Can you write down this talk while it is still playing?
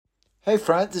Hey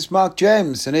friend, this is Mark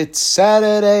James, and it's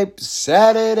Saturday. It's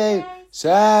Saturday.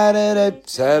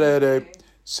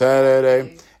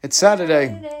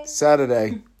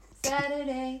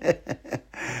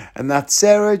 And that's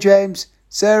Sarah James.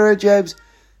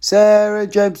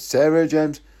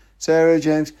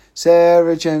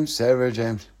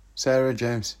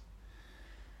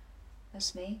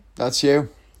 That's me. That's you.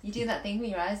 You do that thing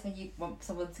with your eyes when you want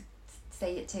someone to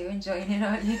say it too and join in,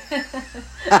 aren't you?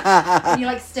 And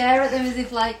you stare at them as if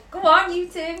go on, you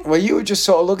two. Well, you were just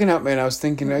sort of looking at me, and I was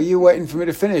thinking, are you waiting for me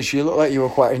to finish? You look like you were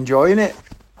quite enjoying it.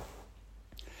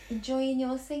 Enjoying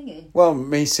your singing? Well,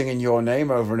 me singing your name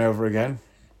over and over again.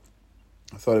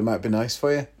 I thought it might be nice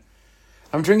for you.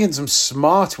 I'm drinking some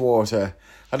smart water.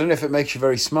 I don't know if it makes you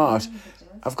very smart.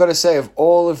 I've got to say, of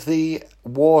all of the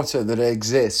water that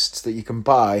exists that you can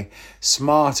buy,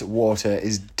 smart water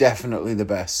is definitely the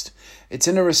best. It's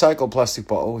in a recycled plastic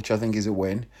bottle, which I think is a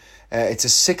win. It's a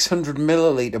 600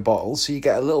 milliliter bottle, so you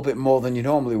get a little bit more than you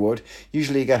normally would.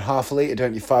 Usually you get half a litre,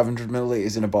 don't you, 500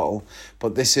 milliliters in a bottle.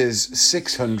 But this is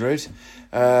 600.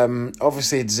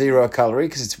 Obviously it's 0 calorie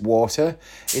because it's water.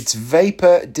 It's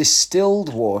vapor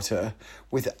distilled water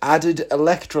with added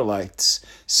electrolytes.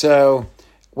 So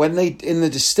when in the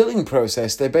distilling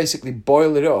process, they basically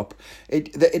boil it up.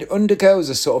 It undergoes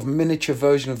a sort of miniature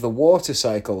version of the water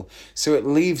cycle, so it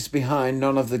leaves behind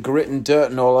none of the grit and dirt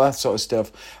and all that sort of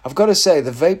stuff. I've got to say,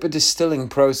 the vapor distilling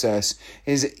process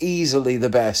is easily the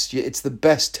best. It's the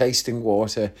best tasting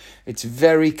water. It's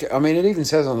it even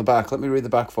says on the back, let me read the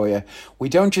back for you. We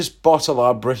don't just bottle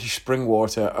our British spring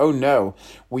water. Oh no,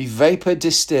 we vapor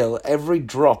distill every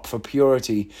drop for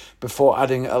purity before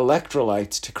adding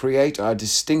electrolytes to create our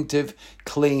distinctive,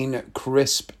 clean,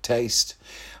 crisp taste.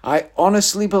 I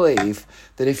honestly believe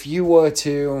that if you were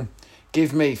to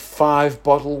give me 5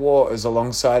 bottled waters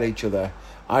alongside each other,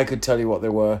 I could tell you what they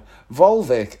were.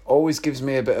 Volvic always gives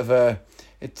me a bit of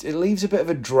it leaves a bit of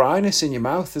a dryness in your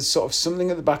mouth. There's sort of something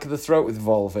at the back of the throat with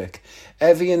Volvic.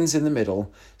 Evian's in the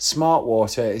middle. Smart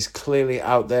Water is clearly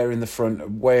out there in the front,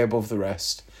 way above the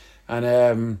rest. And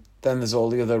then there's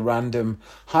all the other random.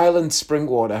 Highland Spring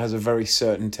Water has a very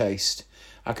certain taste.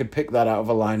 I could pick that out of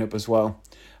a lineup as well.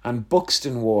 And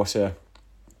Buxton Water,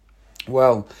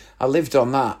 well, I lived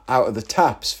on that out of the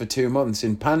taps for 2 months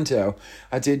in Panto.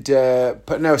 I did,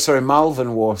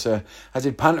 Malvern Water. I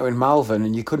did Panto in Malvern,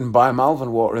 and you couldn't buy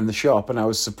Malvern Water in the shop, and I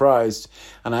was surprised.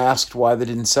 And I asked why they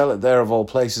didn't sell it there of all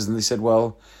places, and they said,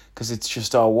 well, because it's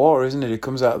just our water, isn't it? It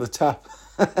comes out of the tap.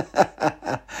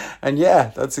 And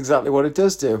yeah, that's exactly what it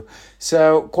does do.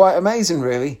 So quite amazing,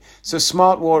 really. So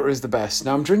smart water is the best.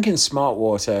 Now I'm drinking smart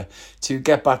water to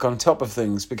get back on top of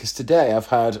things, because today I've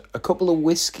had a couple of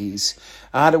whiskies.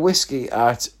 I had a whiskey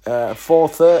at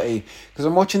 4:30 because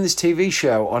I'm watching this TV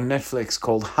show on Netflix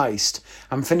called Heist.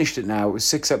 I'm finished it now. It was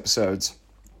 6 episodes.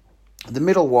 The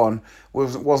middle one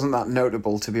wasn't that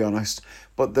notable, to be honest,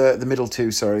 but the middle two,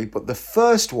 sorry. But the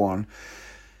first one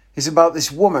is about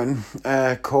this woman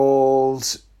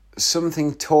called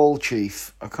something Tall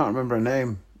Chief. I can't remember her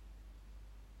name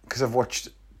because I've watched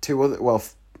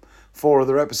 4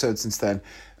 other episodes since then.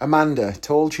 Amanda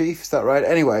Tall Chief, is that right?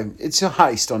 Anyway, it's a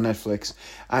heist on Netflix,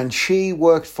 and she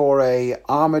worked for a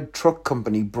armoured truck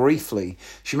company briefly.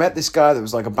 She met this guy that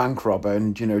was like a bank robber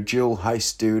and, dual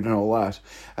heist dude and all that,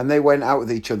 and they went out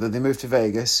with each other. They moved to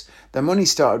Vegas. Their money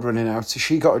started running out, so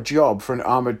she got a job for an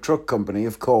armoured truck company,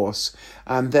 of course,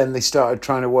 and then they started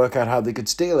trying to work out how they could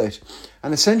steal it.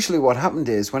 And essentially what happened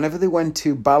is, whenever they went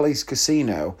to Bally's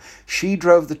Casino, she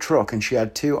drove the truck and she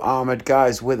had 2 armoured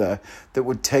guys with her that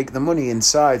would take the money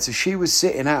inside. So she was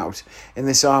sitting out in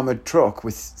this armoured truck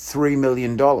with $3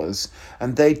 million,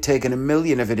 and they'd taken $1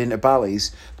 million of it into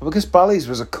Bally's. But because Bally's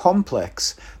was a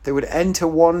complex, they would enter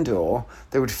one door,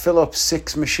 they would fill up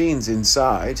 6 machines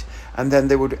inside, and then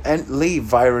they would leave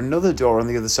via another door on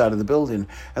the other side of the building.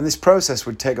 And this process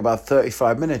would take about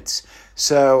 35 minutes.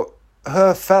 So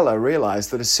her fella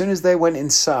realised that as soon as they went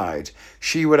inside,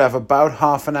 she would have about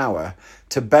half an hour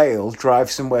to bail,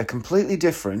 drive somewhere completely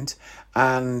different,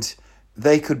 and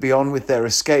they could be on with their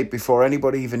escape before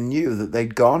anybody even knew that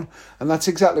they'd gone. And that's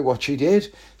exactly what she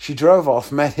did. She drove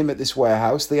off, met him at this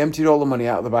warehouse. They emptied all the money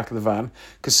out of the back of the van,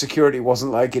 because security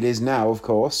wasn't like it is now, of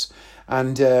course,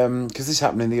 and because this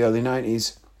happened in the early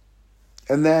 90s.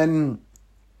 And then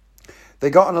they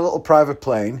got on a little private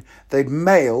plane. They'd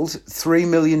mailed $3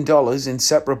 million in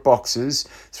separate boxes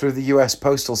through the US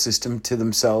postal system to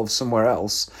themselves somewhere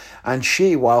else. And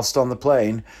she, whilst on the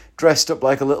plane, dressed up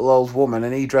like a little old woman,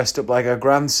 and he dressed up like her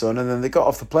grandson. And then they got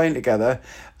off the plane together,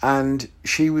 and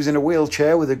she was in a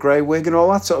wheelchair with a grey wig and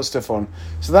all that sort of stuff on.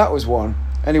 So that was one.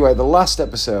 Anyway, the last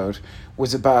episode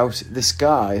was about this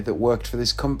guy that worked for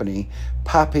this company.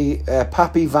 Pappy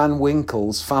Van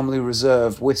Winkle's Family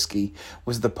Reserve whiskey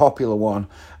was the popular one,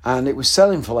 and it was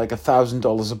selling for like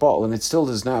 $1,000 a bottle, and it still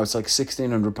does now. It's like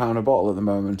 £1,600 a bottle at the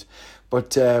moment.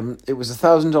 But it was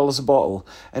 $1,000 a bottle,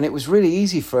 and it was really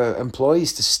easy for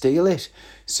employees to steal it.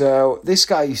 So this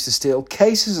guy used to steal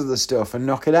cases of the stuff and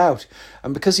knock it out.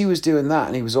 And because he was doing that,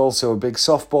 and he was also a big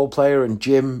softball player and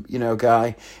gym,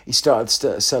 guy, he started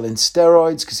selling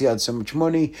steroids because he had so much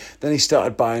money. Then he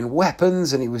started buying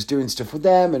weapons, and he was doing stuff with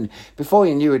them. And before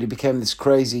you knew it, he became this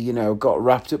crazy, got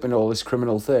wrapped up in all this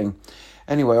criminal thing.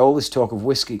 Anyway, all this talk of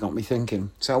whiskey got me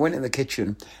thinking. So I went in the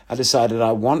kitchen. I decided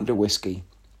I wanted a whiskey.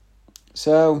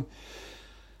 So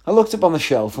I looked up on the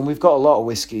shelf, and we've got a lot of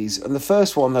whiskies, and the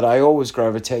first one that I always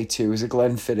gravitate to is a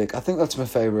Glenfiddich. I think that's my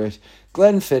favourite.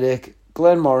 Glenfiddich,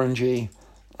 Glenmorangie,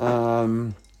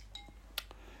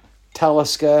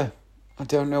 Talisker. I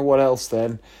don't know what else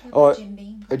then. Or Jim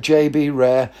Beam. A JB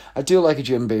Rare. I do like a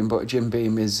Jim Beam, but a Jim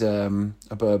Beam is a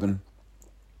bourbon.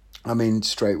 I mean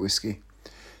straight whiskey.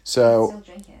 So Still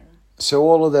drink it. So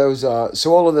all of those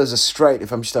are straight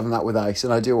if I'm just having that with ice,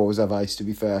 and I do always have ice, to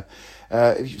be fair.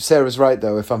 Sarah's right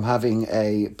though. If I'm having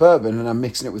a bourbon and I'm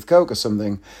mixing it with Coke or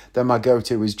something, then my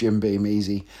go-to is Jim Beam,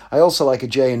 easy. I also like a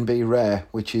J&B Rare,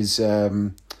 which is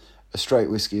a straight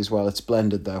whiskey as well. It's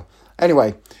blended though.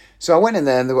 Anyway, so I went in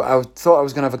there and I thought I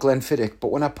was going to have a Glenfiddich,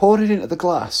 but when I poured it into the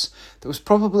glass, there was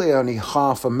probably only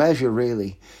half a measure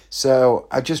really. So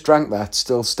I just drank that,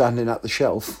 still standing at the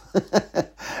shelf,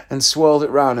 and swirled it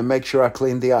round and make sure I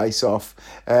cleaned the ice off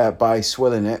by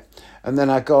swilling it. And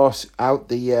then I got out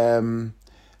the...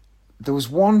 there was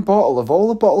one bottle of all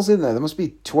the bottles in there. There must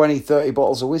be 20, 30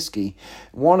 bottles of whiskey.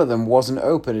 One of them wasn't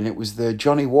open, and it was the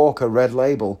Johnny Walker Red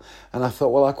Label. And I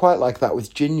thought, well, I quite like that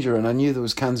with ginger, and I knew there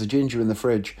was cans of ginger in the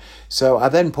fridge. So I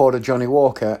then poured a Johnny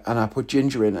Walker, and I put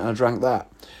ginger in, and I drank that.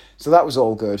 So that was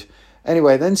all good.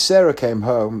 Anyway, then Sarah came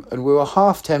home, and we were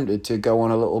half tempted to go on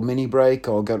a little mini break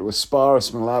or go to a spa or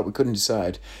something like that. We couldn't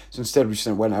decide. So instead we just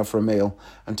went out for a meal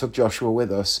and took Joshua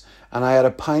with us. And I had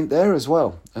a pint there as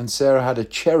well. And Sarah had a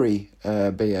cherry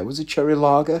beer. Was it cherry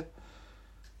lager?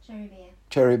 Cherry beer.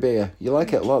 Cherry beer. You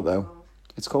like it a lot, though.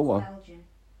 It's called what? Belgian.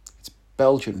 It's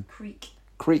Belgian.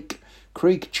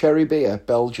 Creek Cherry beer,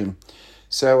 Belgian.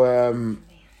 So,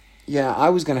 yeah, I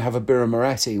was going to have a Birra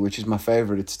Moretti, which is my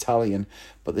favourite. It's Italian,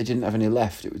 but they didn't have any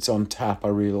left. It was on tap. I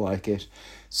really like it.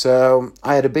 So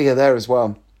I had a beer there as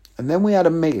well. And then we had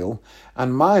a meal,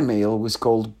 and my meal was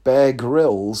called Bear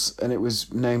Grylls, and it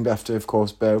was named after, of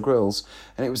course, Bear Grylls.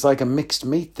 And it was like a mixed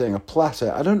meat thing, a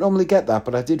platter. I don't normally get that,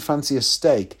 but I did fancy a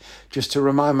steak, just to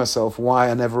remind myself why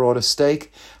I never order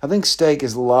steak. I think steak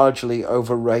is largely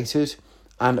overrated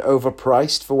and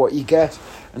overpriced for what you get.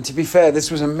 And to be fair,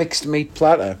 this was a mixed meat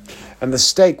platter, and the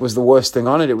steak was the worst thing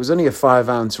on it. It was only a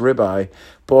 5-ounce ribeye,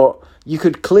 but you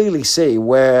could clearly see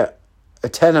where a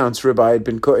 10-ounce ribeye had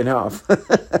been cut in half.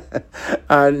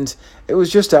 And it was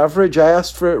just average. I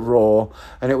asked for it raw,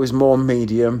 and it was more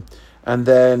medium. And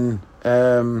then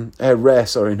rare,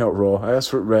 sorry, not raw. I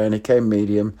asked for it rare, and it came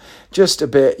medium. Just a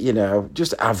bit,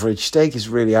 just average. Steak is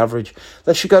really average.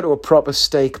 Unless you go to a proper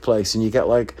steak place and you get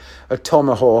like a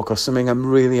tomahawk or something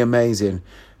really amazing.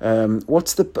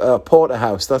 What's the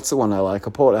porterhouse? That's the one I like,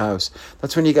 a porterhouse.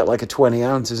 That's when you get like a 20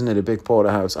 ounce, isn't it? A big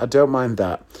porterhouse. I don't mind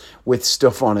that with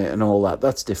stuff on it and all that.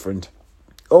 That's different.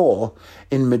 Or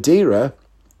in Madeira,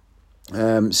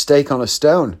 steak on a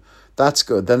stone. That's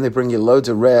good. Then they bring you loads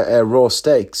of rare raw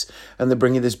steaks, and they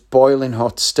bring you this boiling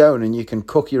hot stone, and you can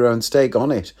cook your own steak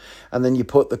on it. And then you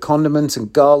put the condiments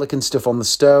and garlic and stuff on the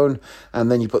stone,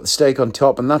 and then you put the steak on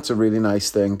top, and that's a really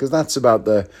nice thing, because that's about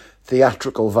the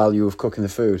theatrical value of cooking the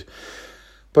food.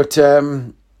 But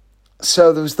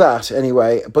so there was that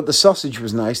anyway. But the sausage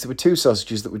was nice. There were 2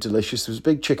 sausages that were delicious. There was a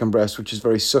big chicken breast, which is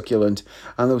very succulent,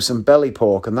 and there was some belly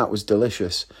pork, and that was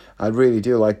delicious. I really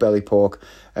do like belly pork.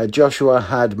 Joshua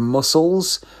had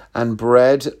mussels and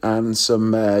bread and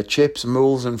some chips,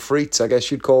 moules and frites, I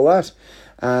guess you'd call that.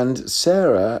 And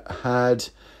Sarah had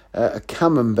a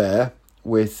camembert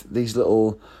with these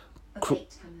little...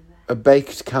 A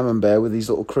baked camembert with these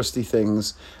little crusty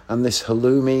things, and this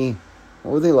halloumi.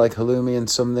 What were they like? Halloumi and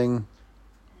something?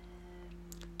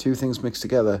 2 things mixed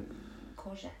together.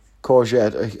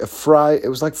 Courgette. A fry. It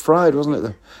was like fried, wasn't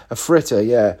it? A fritter,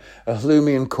 yeah. A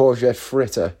halloumi and courgette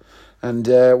fritter. And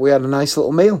we had a nice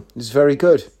little meal. It was very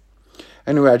good.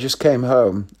 Anyway, I just came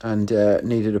home and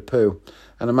needed a poo.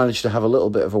 And I managed to have a little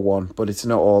bit of a one, but it's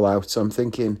not all out. So I'm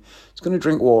thinking it's going to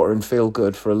drink water and feel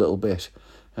good for a little bit.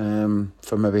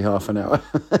 For maybe half an hour.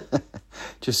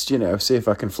 Just, see if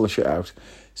I can flush it out.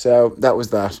 So that was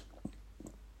that.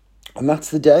 And that's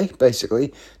the day,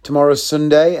 basically. Tomorrow's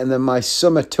Sunday, and then my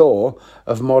summer tour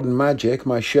of Modern Magic,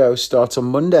 my show, starts on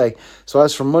Monday. So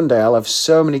as from Monday, I'll have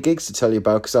so many gigs to tell you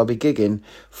about because I'll be gigging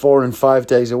 4 and 5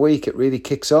 days a week. It really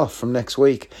kicks off from next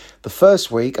week. The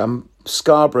first week, I'm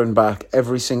Scarborough and back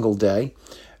every single day.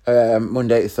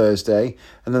 Monday to Thursday,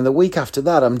 and then the week after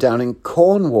that I'm down in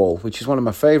Cornwall, which is one of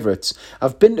my favourites.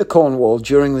 I've been to Cornwall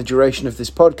during the duration of this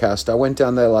podcast. I went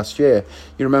down there last year.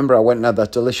 You remember I went and had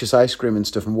that delicious ice cream and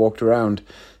stuff and walked around.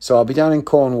 So I'll be down in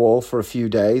Cornwall for a few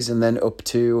days and then up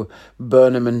to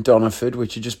Burnham and Doniford,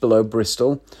 which are just below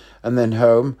Bristol, and then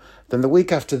home. Then the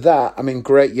week after that, I'm in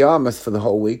Great Yarmouth for the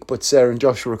whole week, but Sarah and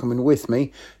Joshua are coming with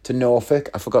me to Norfolk.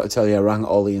 I forgot to tell you, I rang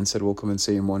Ollie and said we'll come and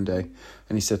see him one day,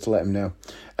 and he said to let him know.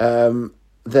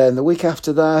 Then the week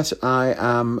after that, I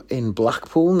am in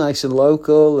Blackpool, nice and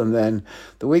local, and then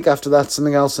the week after that,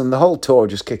 something else, and the whole tour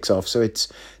just kicks off. So it's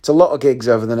a lot of gigs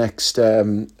over the next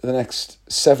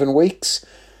 7 weeks.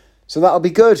 So that'll be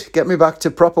good. Get me back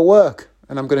to proper work,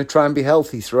 and I'm going to try and be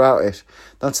healthy throughout it.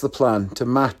 That's the plan, to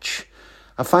match.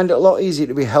 I find it a lot easier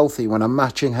to be healthy when I'm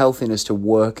matching healthiness to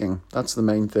working. That's the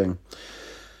main thing.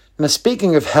 Now,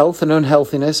 speaking of health and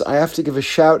unhealthiness, I have to give a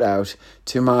shout out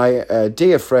to my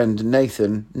dear friend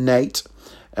Nate,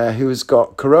 who has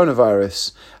got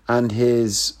coronavirus, and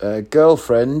his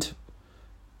girlfriend,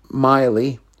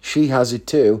 Miley, she has it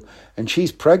too, and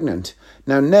she's pregnant.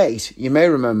 Now, Nate, you may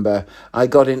remember, I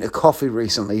got into coffee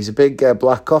recently. He's a big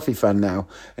black coffee fan now,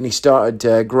 and he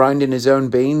started grinding his own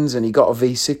beans, and he got a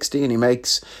V60, and he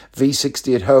makes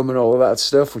V60 at home and all of that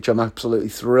stuff, which I'm absolutely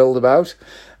thrilled about.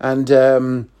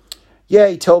 And yeah,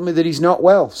 he told me that he's not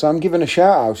well, so I'm giving a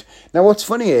shout out. Now, what's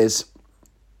funny is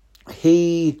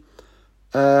he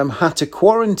had to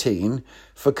quarantine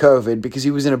for COVID because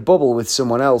he was in a bubble with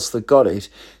someone else that got it.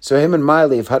 So him and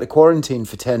Miley have had to quarantine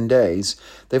for 10 days.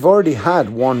 They've already had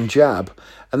one jab,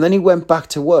 and then he went back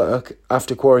to work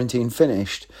after quarantine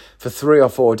finished for 3 or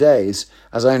 4 days,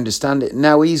 as I understand it.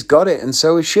 Now he's got it, and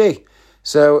so is she.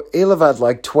 So he'll have had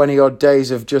like 20 odd days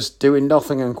of just doing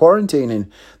nothing and quarantining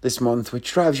this month,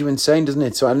 which drives you insane, doesn't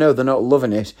it? So I know they're not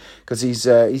loving it because he's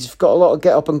got a lot of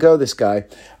get up and go, this guy.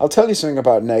 I'll tell you something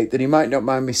about Nate that he might not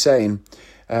mind me saying.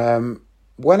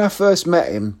 When I first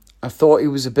met him, I thought he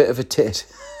was a bit of a tit.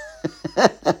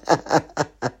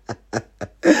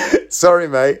 Sorry,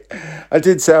 mate. I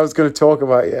did say I was going to talk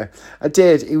about you. I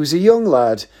did. He was a young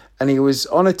lad, and he was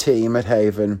on a team at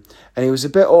Haven, and he was a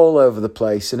bit all over the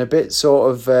place and a bit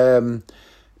sort of, I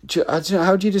don't know,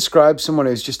 how do you describe someone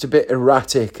who's just a bit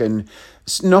erratic and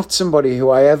not somebody who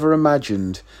I ever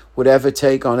imagined would ever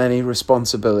take on any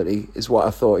responsibility, is what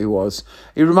I thought he was.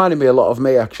 He reminded me a lot of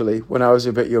me, actually, when I was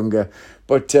a bit younger.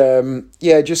 But,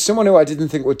 yeah, just someone who I didn't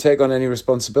think would take on any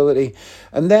responsibility.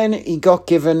 And then he got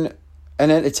given an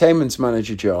entertainment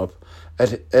manager job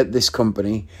at this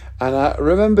company, and I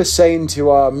remember saying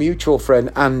to our mutual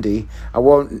friend Andy, I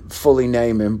won't fully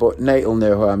name him, but Nate will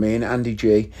know who I mean, Andy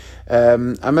G. I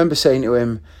remember saying to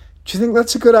him, do you think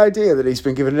that's a good idea that he's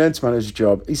been given an events manager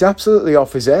job? He's absolutely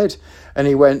off his head. And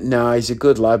he went, nah, he's a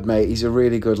good lad, mate. He's a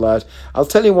really good lad. I'll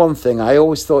tell you one thing. I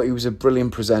always thought he was a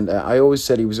brilliant presenter. I always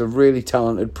said he was a really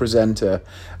talented presenter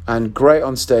and great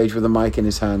on stage with a mic in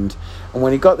his hand. And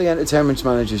when he got the entertainment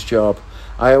manager's job,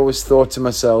 I always thought to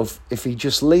myself, if he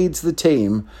just leads the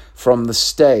team from the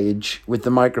stage with the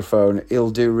microphone,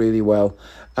 he'll do really well.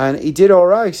 And he did all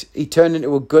right. He turned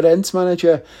into a good ends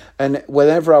manager. And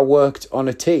whenever I worked on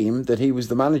a team that he was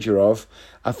the manager of,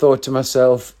 I thought to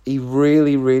myself, he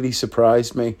really, really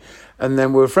surprised me. And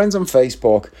then we were friends on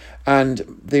Facebook,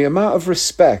 and the amount of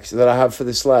respect that I have for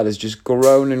this lad has just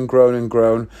grown and grown and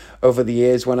grown over the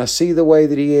years. When I see the way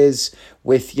that he is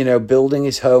with, you know, building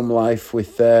his home life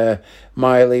with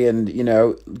Miley and, you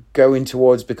know, going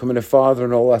towards becoming a father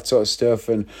and all that sort of stuff,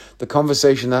 and the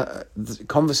conversations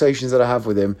that I have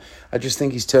with him, I just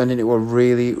think he's turned into a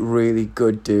really, really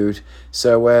good dude.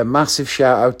 So massive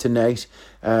shout out to Nate,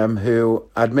 who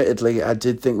admittedly I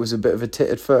did think was a bit of a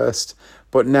tit at first,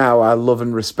 but now I love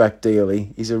and respect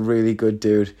dearly. He's a really good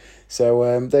dude.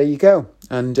 So there you go.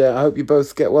 And I hope you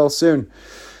both get well soon.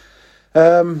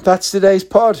 That's today's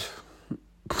pod.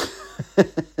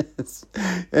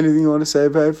 Anything you want to say,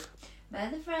 babe? Bye,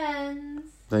 the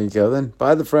friends. There you go then.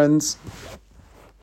 Bye, the friends.